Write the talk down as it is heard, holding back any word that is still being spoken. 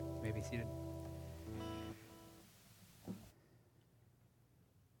Be seated.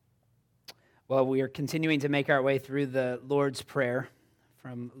 Well, we are continuing to make our way through the Lord's Prayer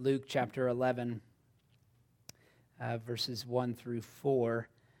from Luke chapter 11, verses 1 through 4.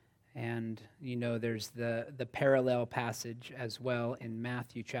 And, you know, there's the parallel passage as well in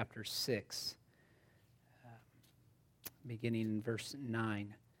Matthew chapter 6, beginning in verse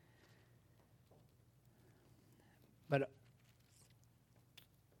 9. But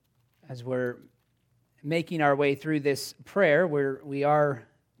as we're making our way through this prayer, we are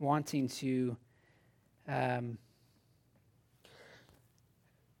wanting to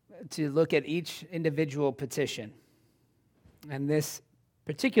look at each individual petition. And this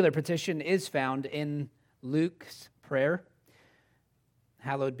particular petition is found in Luke's prayer,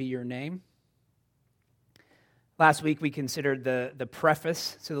 Hallowed Be Your Name. Last week we considered the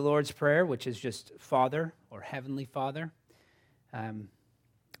preface to the Lord's Prayer, which is just Father or Heavenly Father,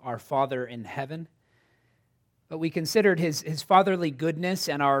 our Father in heaven. But we considered his fatherly goodness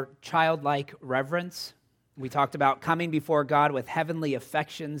and our childlike reverence. We talked about coming before God with heavenly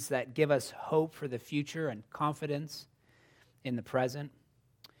affections that give us hope for the future and confidence in the present.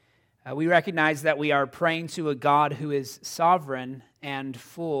 We recognize that we are praying to a God who is sovereign and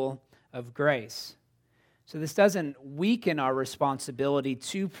full of grace. So this doesn't weaken our responsibility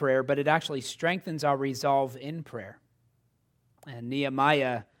to prayer, but it actually strengthens our resolve in prayer. And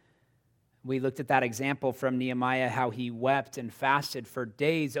Nehemiah, we looked at that example from Nehemiah, how he wept and fasted for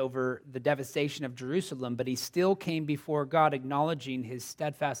days over the devastation of Jerusalem, but he still came before God acknowledging his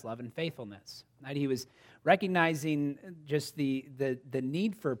steadfast love and faithfulness. Right? He was recognizing just the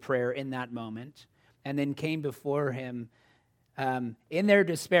need for prayer in that moment, and then came before him in their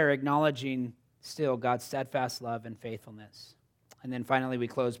despair, acknowledging still God's steadfast love and faithfulness. And then finally we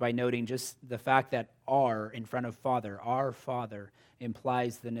close by noting just the fact that "our" in front of Father, our Father,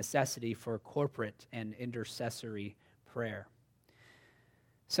 implies the necessity for corporate and intercessory prayer.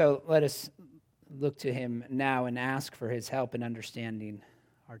 So let us look to him now and ask for his help in understanding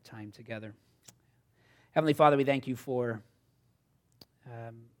our time together. Heavenly Father, we thank you for,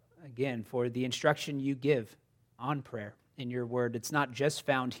 again, for the instruction you give on prayer in your word. It's not just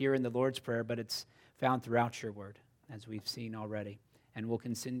found here in the Lord's Prayer, but it's found throughout your word, as we've seen already. And we'll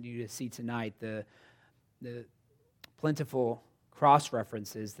continue to see tonight the plentiful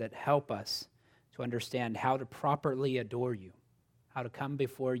cross-references that help us to understand how to properly adore you, how to come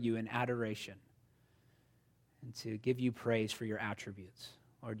before you in adoration, and to give you praise for your attributes.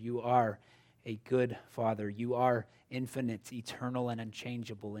 Lord, you are a good Father. You are infinite, eternal, and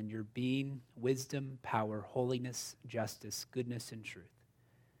unchangeable in your being, wisdom, power, holiness, justice, goodness, and truth.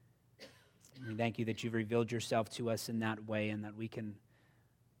 And we thank you that you've revealed yourself to us in that way and that we can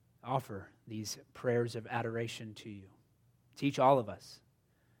offer these prayers of adoration to you. Teach all of us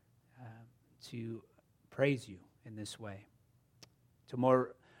to praise you in this way, to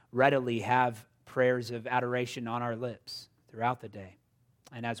more readily have prayers of adoration on our lips throughout the day.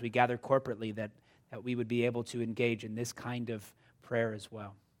 And as we gather corporately, that we would be able to engage in this kind of prayer as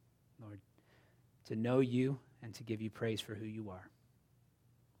well. Lord, to know you and to give you praise for who you are.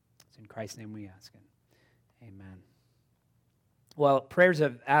 It's in Christ's name we ask it. Amen. Well, prayers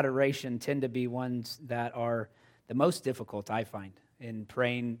of adoration tend to be ones that are the most difficult, I find, in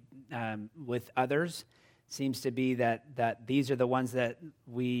praying with others. Seems to be that these are the ones that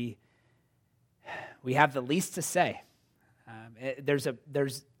we have the least to say.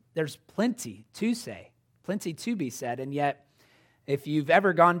 There's plenty to say, plenty to be said, and yet if you've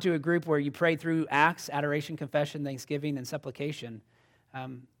ever gone to a group where you pray through acts, adoration, confession, thanksgiving, and supplication,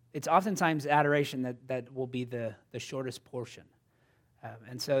 it's oftentimes adoration that will be the shortest portion.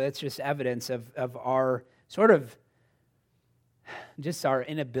 And so it's just evidence of our sort of just our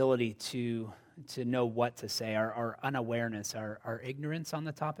inability to know what to say, our unawareness, our ignorance on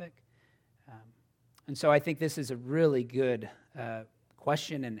the topic. And so I think this is a really good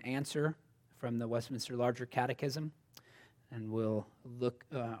question and answer from the Westminster Larger Catechism. And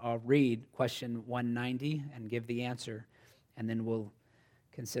I'll read question 190 and give the answer, and then we'll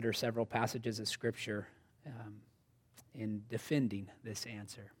consider several passages of Scripture in defending this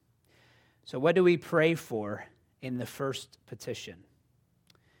answer. So what do we pray for in the first petition?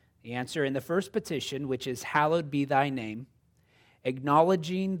 The answer in the first petition, which is "Hallowed be thy name,"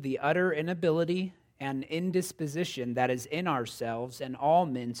 acknowledging the utter inability and indisposition that is in ourselves and all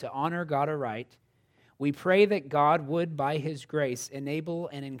men to honor God aright, we pray that God would, by his grace, enable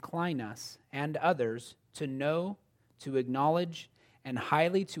and incline us and others to know, to acknowledge, and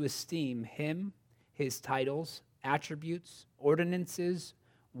highly to esteem him, his titles, attributes, ordinances,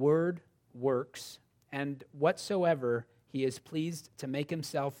 word, works, and whatsoever he is pleased to make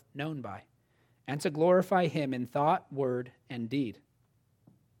himself known by, and to glorify him in thought, word, and deed.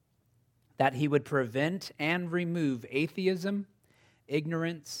 That he would prevent and remove atheism,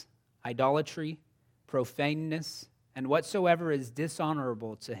 ignorance, idolatry, profaneness, and whatsoever is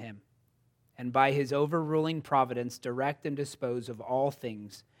dishonorable to him, and by his overruling providence direct and dispose of all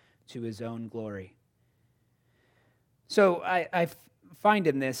things to his own glory. So I find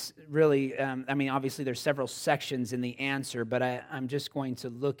in this really, obviously there's several sections in the answer, but I'm just going to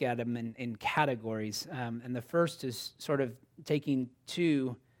look at them in categories. And the first is sort of taking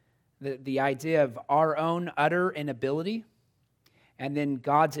the idea of our own utter inability, and then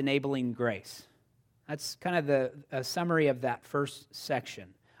God's enabling grace. That's kind of a summary of that first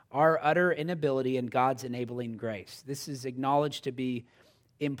section. Our utter inability and God's enabling grace. This is acknowledged to be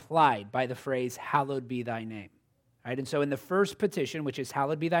implied by the phrase, hallowed be thy name. Right? And so in the first petition, which is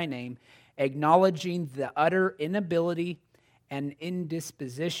hallowed be thy name, acknowledging the utter inability and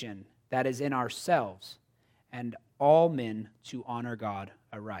indisposition that is in ourselves and all men to honor God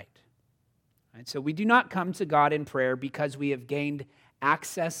aright. Right? So we do not come to God in prayer because we have gained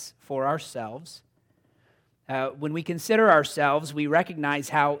access for ourselves. When we consider ourselves, we recognize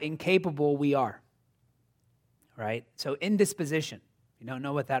how incapable we are. Right? So indisposition, you don't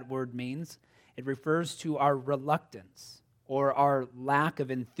know what that word means? It refers to our reluctance or our lack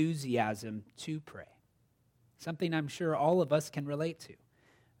of enthusiasm to pray. Something I'm sure all of us can relate to.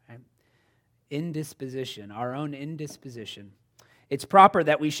 Right? Indisposition, our own indisposition. It's proper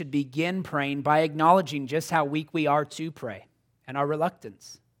that we should begin praying by acknowledging just how weak we are to pray and our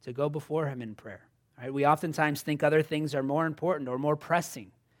reluctance to go before him in prayer. Right? We oftentimes think other things are more important or more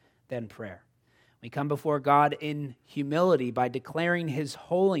pressing than prayer. We come before God in humility by declaring his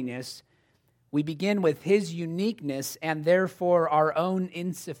holiness. We begin with his uniqueness and therefore our own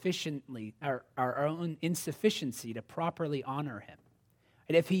insufficiency to properly honor him.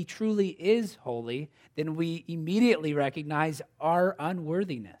 And if he truly is holy, then we immediately recognize our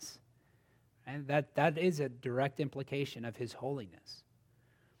unworthiness. And that is a direct implication of his holiness.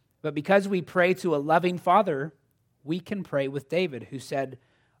 But because we pray to a loving Father, we can pray with David, who said,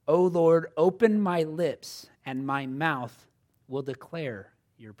 "O Lord, open my lips, and my mouth will declare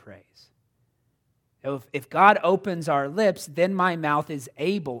your praise." If God opens our lips, then my mouth is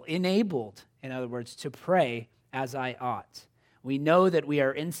enabled, in other words, to pray as I ought. We know that we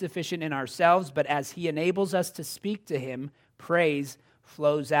are insufficient in ourselves, but as he enables us to speak to him, praise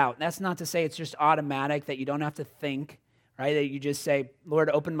flows out. And that's not to say it's just automatic, that you don't have to think, right? That you just say, "Lord,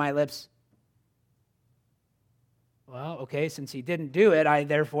 open my lips." Well, okay, since he didn't do it, I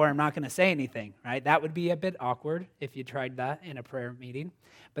therefore am not going to say anything, right? That would be a bit awkward if you tried that in a prayer meeting.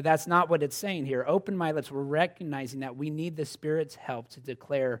 But that's not what it's saying here. Open my lips. We're recognizing that we need the Spirit's help to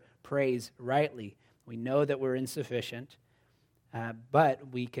declare praise rightly. We know that we're insufficient,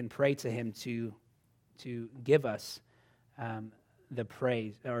 but we can pray to him to give us the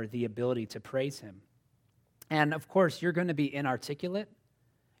praise or the ability to praise him. And of course, you're going to be inarticulate.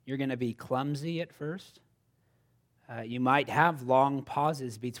 You're going to be clumsy at first. You might have long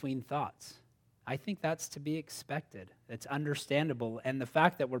pauses between thoughts. I think that's to be expected. It's understandable. And the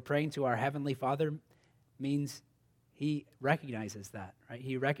fact that we're praying to our Heavenly Father means he recognizes that, right?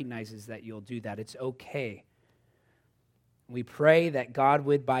 He recognizes that you'll do that. It's okay. We pray that God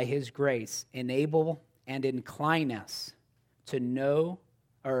would, by his grace, enable and incline us to know,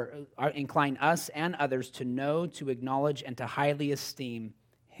 or incline us and others to know, to acknowledge, and to highly esteem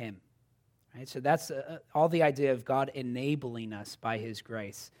him. Right? So that's all the idea of God enabling us by his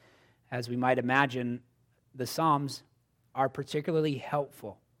grace. As we might imagine, the Psalms are particularly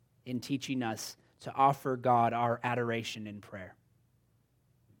helpful in teaching us to offer God our adoration in prayer.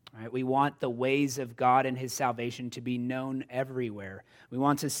 Right? We want the ways of God and his salvation to be known everywhere. We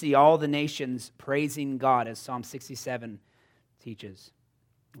want to see all the nations praising God, as Psalm 67 teaches.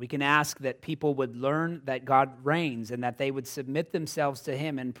 We can ask that people would learn that God reigns and that they would submit themselves to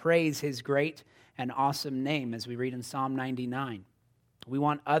him and praise his great and awesome name, as we read in Psalm 99. We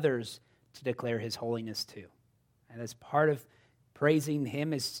want others to declare his holiness too. And as part of praising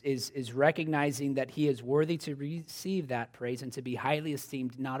him is recognizing that he is worthy to receive that praise and to be highly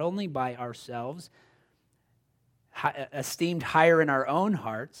esteemed, not only by ourselves, esteemed higher in our own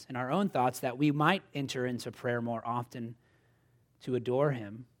hearts, in our own thoughts, that we might enter into prayer more often to adore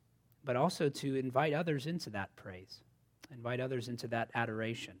him, but also to invite others into that praise, invite others into that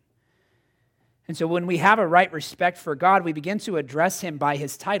adoration. And so when we have a right respect for God, we begin to address him by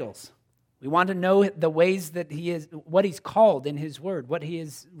his titles. We want to know the ways that he is, what he's called in his word, what he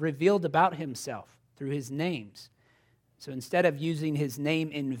has revealed about himself through his names. So instead of using his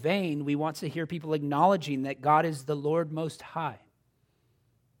name in vain, we want to hear people acknowledging that God is the Lord Most High.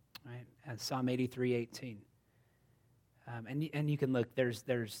 Right? As Psalm 83:18. And you can look, there's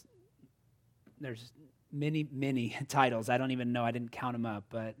many titles. I don't even know, I didn't count them up,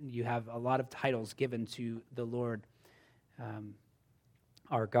 but you have a lot of titles given to the Lord,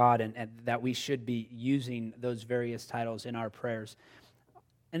 our God, and that we should be using those various titles in our prayers.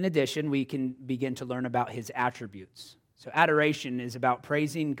 In addition, we can begin to learn about his attributes. So adoration is about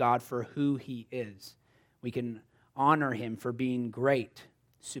praising God for who he is. We can honor him for being great,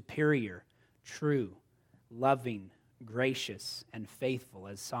 superior, true, loving, gracious, and faithful,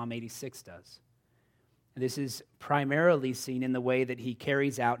 as Psalm 86 does. This is primarily seen in the way that he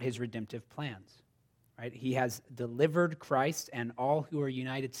carries out his redemptive plans. Right? He has delivered Christ and all who are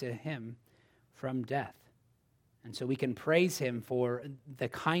united to him from death. And so we can praise him for the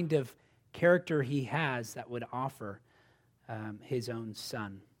kind of character he has that would offer his own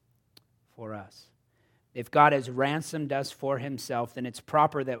Son for us. If God has ransomed us for himself, then it's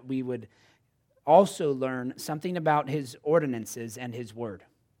proper that we would also learn something about his ordinances and his word.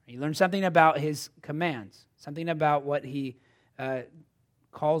 You learn something about his commands, something about what he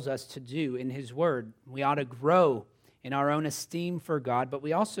calls us to do in his word. We ought to grow in our own esteem for God, but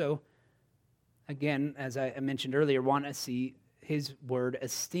we also, again, as I mentioned earlier, want to see his word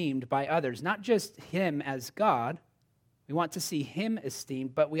esteemed by others. Not just him as God. We want to see him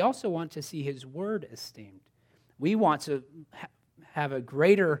esteemed, but we also want to see his word esteemed. We want to have a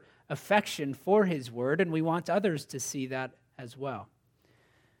greater affection for his word, and we want others to see that as well.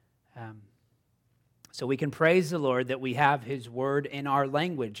 So we can praise the Lord that we have his word in our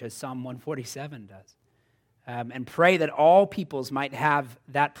language, as Psalm 147 does, and pray that all peoples might have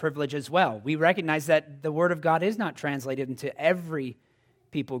that privilege as well. We recognize that the word of God is not translated into every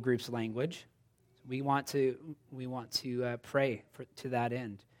people group's language. We want to pray to that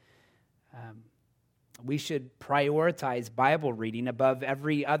end. We should prioritize Bible reading above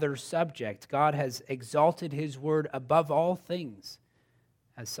every other subject. God has exalted his word above all things,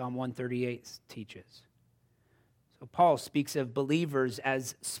 as Psalm 138 teaches. So Paul speaks of believers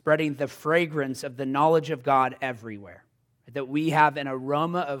as spreading the fragrance of the knowledge of God everywhere, that we have an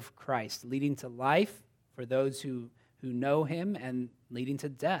aroma of Christ leading to life for those who know him and leading to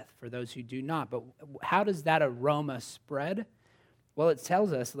death for those who do not. But how does that aroma spread? Well, it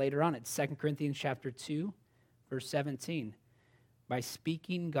tells us later on, it's 2 Corinthians chapter 2, verse 17, by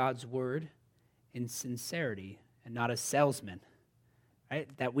speaking God's word in sincerity and not as salesmen. Right?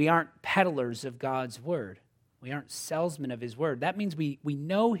 That we aren't peddlers of God's word. We aren't salesmen of his word. That means we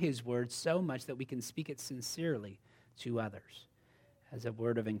know his word so much that we can speak it sincerely to others as a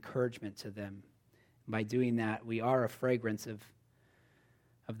word of encouragement to them. By doing that, we are a fragrance of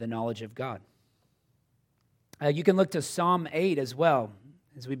the knowledge of God. You can look to Psalm 8 as well,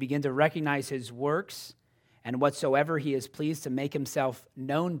 as we begin to recognize his works and whatsoever he is pleased to make himself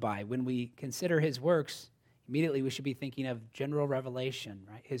known by. When we consider his works, immediately we should be thinking of general revelation,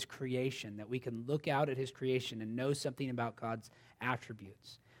 right? His creation, that we can look out at his creation and know something about God's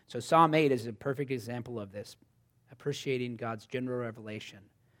attributes. So Psalm 8 is a perfect example of this, appreciating God's general revelation.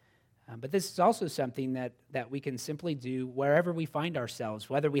 But this is also something that we can simply do wherever we find ourselves,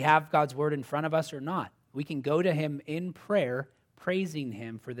 whether we have God's word in front of us or not. We can go to him in prayer, praising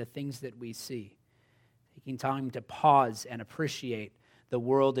him for the things that we see, taking time to pause and appreciate the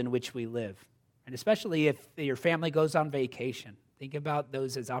world in which we live. And especially if your family goes on vacation, think about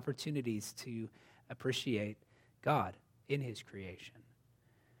those as opportunities to appreciate God in his creation.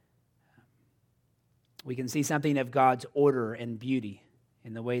 We can see something of God's order and beauty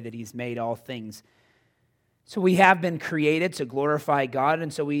in the way that he's made all things. So we have been created to glorify God,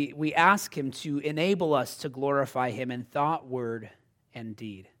 and so we ask him to enable us to glorify him in thought, word, and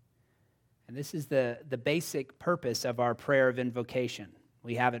deed. And this is the basic purpose of our prayer of invocation.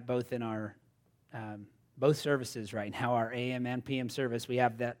 We have it both in our both services right now, our AM and PM service. We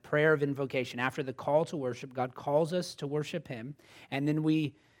have that prayer of invocation. After the call to worship, God calls us to worship him, and then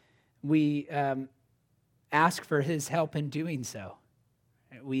we ask for his help in doing so.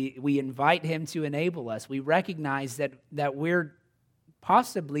 We invite him to enable us. We recognize that we're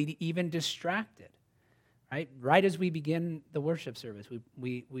possibly even distracted, right? Right as we begin the worship service,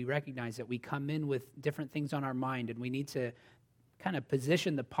 we recognize that we come in with different things on our mind, and we need to kind of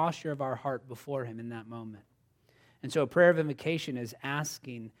position the posture of our heart before him in that moment. And so a prayer of invocation is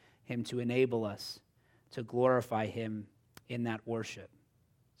asking him to enable us to glorify him in that worship.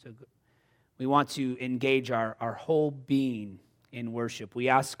 So we want to engage our whole being in worship. We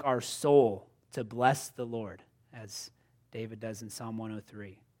ask our soul to bless the Lord, as David does in Psalm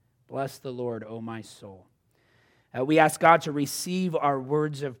 103. Bless the Lord, O my soul. We ask God to receive our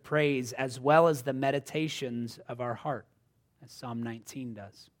words of praise as well as the meditations of our heart, as Psalm 19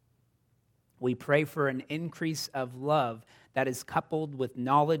 does. We pray for an increase of love that is coupled with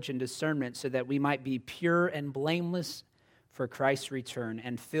knowledge and discernment so that we might be pure and blameless for Christ's return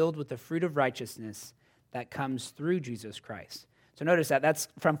and filled with the fruit of righteousness that comes through Jesus Christ. So notice that. That's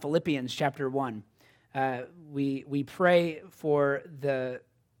from Philippians chapter 1. We pray for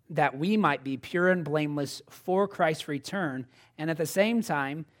that we might be pure and blameless for Christ's return, and at the same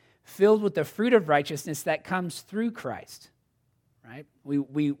time, filled with the fruit of righteousness that comes through Christ. Right?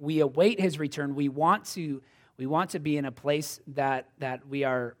 We await his return. We want to be in a place that we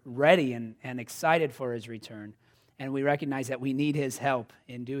are ready and excited for his return, and we recognize that we need his help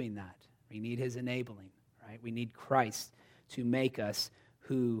in doing that. We need his enabling. Right? We need Christ to make us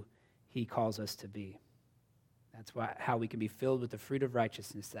who he calls us to be. That's how we can be filled with the fruit of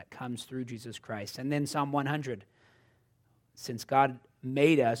righteousness that comes through Jesus Christ. And then Psalm 100, since God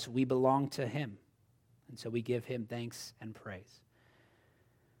made us, we belong to him. And so we give him thanks and praise.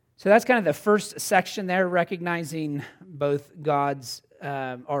 So that's kind of the first section there, recognizing both God's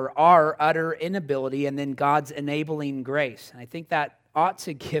or our utter inability and then God's enabling grace. And I think that ought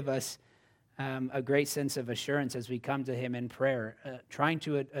to give us a great sense of assurance as we come to him in prayer, trying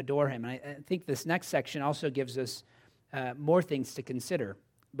to adore him. And I think this next section also gives us more things to consider.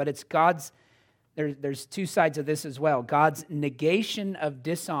 But it's God's, there's two sides of this as well. God's negation of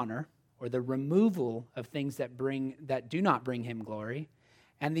dishonor, or the removal of things that do not bring him glory,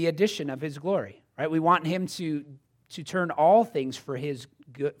 and the addition of his glory. Right? We want him to turn all things for his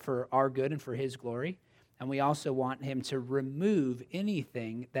good, for our good and for his glory. And we also want him to remove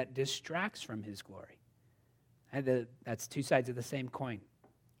anything that distracts from his glory. And that's two sides of the same coin.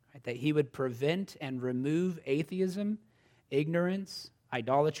 Right? That he would prevent and remove atheism, ignorance,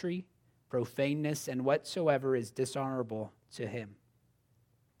 idolatry, profaneness, and whatsoever is dishonorable to him.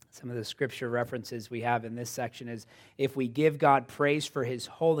 Some of the scripture references we have in this section is, if we give God praise for his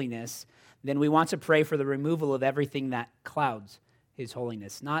holiness, then we want to pray for the removal of everything that clouds his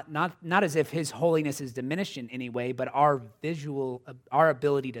holiness. Not as if his holiness is diminished in any way, but our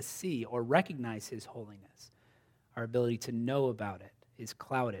ability to see or recognize his holiness, our ability to know about it is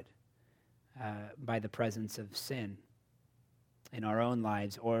clouded by the presence of sin in our own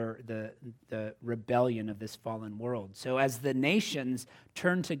lives or the rebellion of this fallen world. So as the nations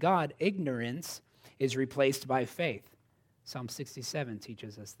turn to God, ignorance is replaced by faith. Psalm 67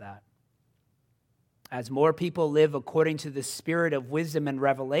 teaches us that. As more people live according to the spirit of wisdom and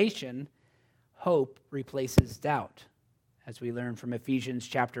revelation, hope replaces doubt, as we learn from Ephesians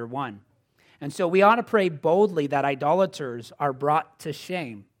chapter 1. And so we ought to pray boldly that idolaters are brought to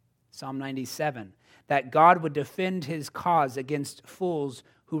shame, Psalm 97, that God would defend his cause against fools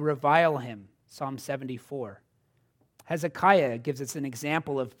who revile him, Psalm 74. Hezekiah gives us an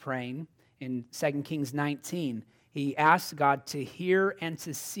example of praying in 2 Kings 19. He asks God to hear and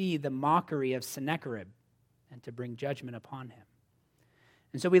to see the mockery of Sennacherib and to bring judgment upon him.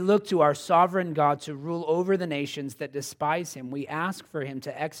 And so we look to our sovereign God to rule over the nations that despise him. We ask for him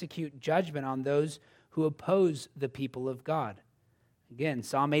to execute judgment on those who oppose the people of God. Again,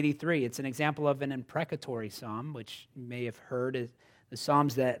 Psalm 83, it's an example of an imprecatory psalm, which you may have heard is the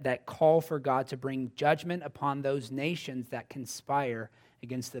psalms that call for God to bring judgment upon those nations that conspire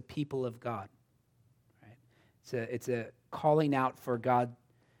against the people of God. It's a calling out for God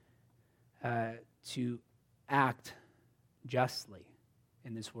to act justly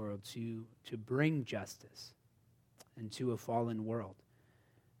in this world, to bring justice into a fallen world.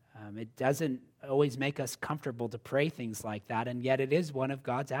 It doesn't always make us comfortable to pray things like that, and yet it is one of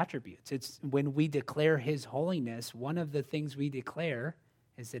God's attributes. It's when we declare his holiness, one of the things we declare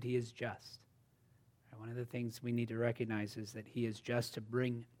is that he is just. One of the things we need to recognize is that he is just to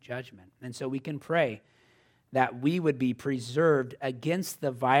bring judgment. And so we can pray that we would be preserved against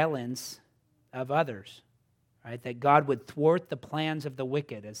the violence of others, right? That God would thwart the plans of the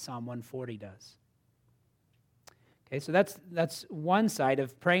wicked, as Psalm 140 does. Okay, so that's one side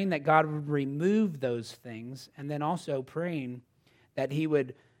of praying that God would remove those things, and then also praying that he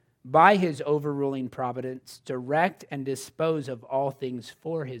would, by his overruling providence, direct and dispose of all things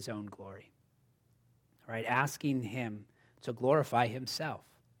for his own glory. Right? Asking him to glorify himself,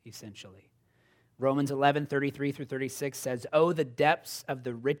 essentially. Romans 11:33-36 says, "Oh, the depths of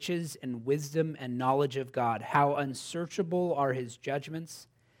the riches and wisdom and knowledge of God! How unsearchable are his judgments,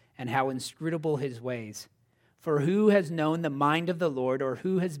 and how inscrutable his ways! For who has known the mind of the Lord, or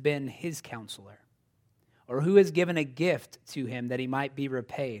who has been his counselor? Or who has given a gift to him that he might be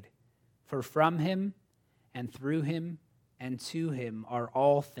repaid? For from him, and through him, and to him are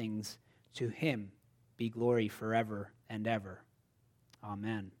all things. To him be glory forever and ever.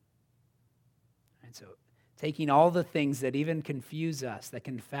 Amen. And so, taking all the things that even confuse us, that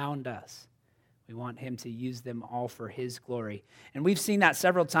confound us, we want him to use them all for his glory. And we've seen that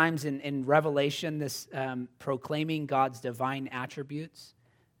several times in Revelation, this proclaiming God's divine attributes.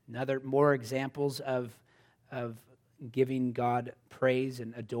 More examples of giving God praise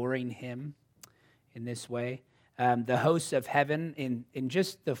and adoring him in this way. The hosts of heaven, in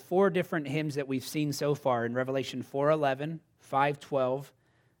just the 4 different hymns that we've seen so far, in Revelation 4:11, 5:12,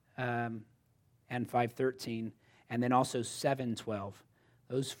 and 5:13, and then also 7:12.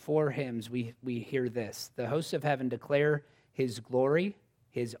 Those 4 hymns, we hear this. The hosts of heaven declare his glory,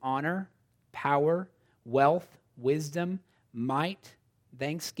 his honor, power, wealth, wisdom, might,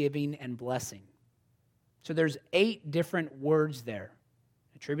 thanksgiving, and blessing. So there's 8 different words there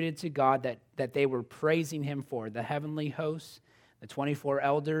attributed to God that they were praising him for. The heavenly hosts, the 24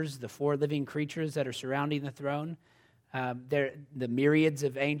 elders, the 4 living creatures that are surrounding the throne, the myriads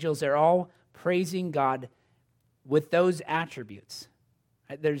of angels, they're all praising God with those attributes.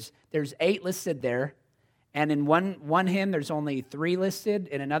 There's 8 listed there, and in one hymn there's only 3 listed,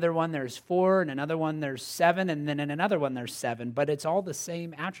 in another one there's 4, in another one there's 7, and then in another one there's 7, but it's all the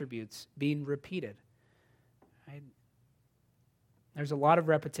same attributes being repeated. Right? There's a lot of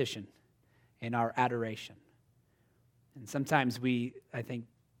repetition in our adoration. And sometimes we, I think,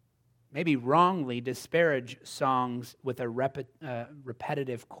 maybe wrongly disparage songs with a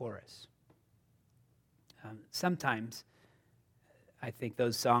repetitive chorus. Sometimes I think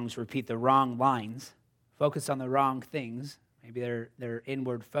those songs repeat the wrong lines, focus on the wrong things. Maybe they're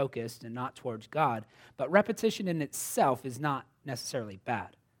inward focused and not towards God. But repetition in itself is not necessarily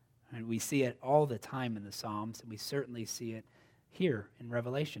bad. And we see it all the time in the Psalms, and we certainly see it here in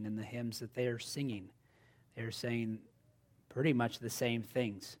Revelation in the hymns that they are singing. They're saying pretty much the same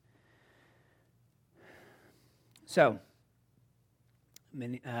things. So,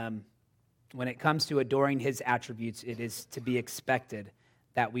 when it comes to adoring his attributes, it is to be expected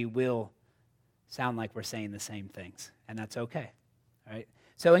that we will sound like we're saying the same things, and that's okay. All right.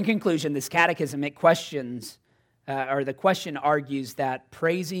 So in conclusion, this catechism, it questions, the question argues that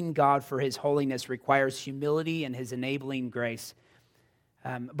praising God for his holiness requires humility and his enabling grace.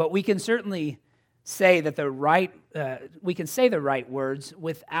 But we can certainly say that the right words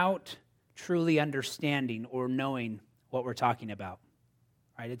without truly understanding or knowing what we're talking about.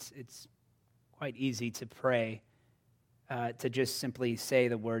 Right? It's quite easy to pray to just simply say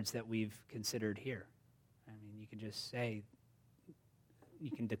the words that we've considered here. I mean, you can just say,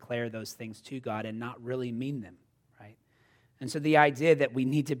 you can declare those things to God and not really mean them, right? And so the idea that we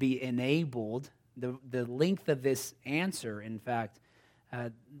need to be enabled, the length of this answer, in fact,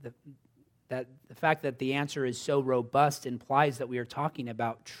 the fact that the answer is so robust implies that we are talking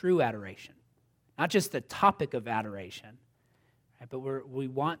about true adoration, not just the topic of adoration, right? But we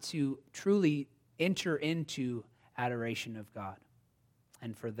want to truly enter into adoration of God.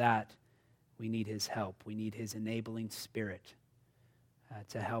 And for that, we need his help. We need his enabling spirit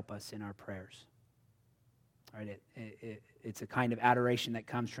to help us in our prayers. All right, it's a kind of adoration that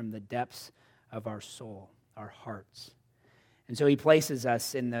comes from the depths of our soul, our hearts. And so he places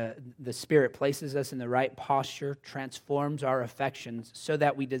us in the Spirit places us in the right posture, transforms our affections so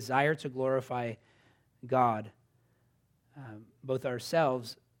that we desire to glorify God, both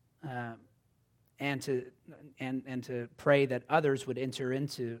ourselves and to pray that others would enter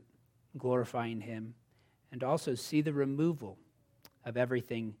into glorifying him, and also see the removal of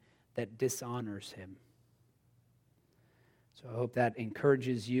everything that dishonors him. So I hope that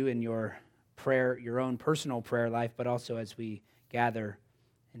encourages you in your prayer, your own personal prayer life, but also as we gather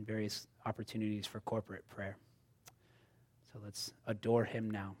in various opportunities for corporate prayer. So let's adore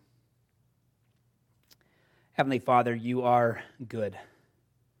him now. Heavenly Father, you are good.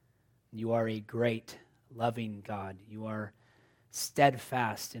 You are a great, loving God. You are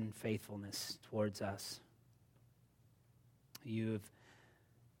steadfast in faithfulness towards us. You've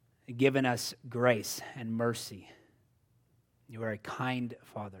given us grace and mercy. You are a kind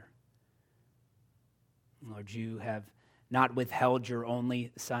Father. Lord, you have not withheld your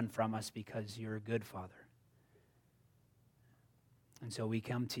only Son from us because you're a good Father. And so we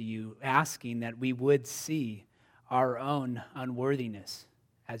come to you asking that we would see our own unworthiness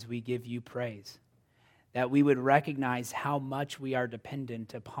as we give you praise, that we would recognize how much we are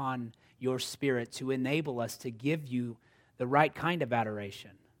dependent upon your Spirit to enable us to give you the right kind of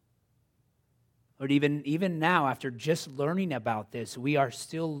adoration. Lord, even now, after just learning about this, we are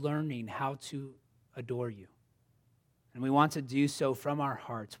still learning how to adore you. And we want to do so from our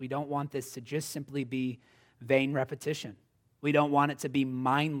hearts. We don't want this to just simply be vain repetition. We don't want it to be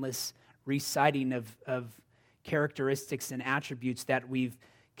mindless reciting of characteristics and attributes that we've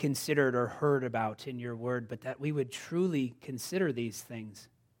considered or heard about in your word, but that we would truly consider these things,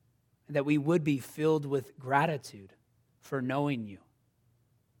 and that we would be filled with gratitude for knowing you,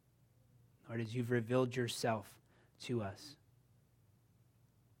 Lord, as you've revealed yourself to us.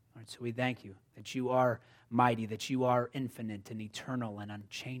 Lord, so we thank you that you are mighty, that you are infinite and eternal and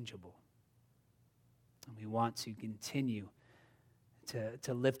unchangeable. And we want to continue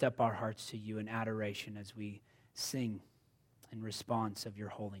to lift up our hearts to you in adoration as we sing in response of your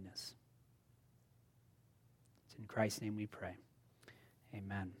holiness. It's in Christ's name we pray.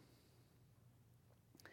 Amen.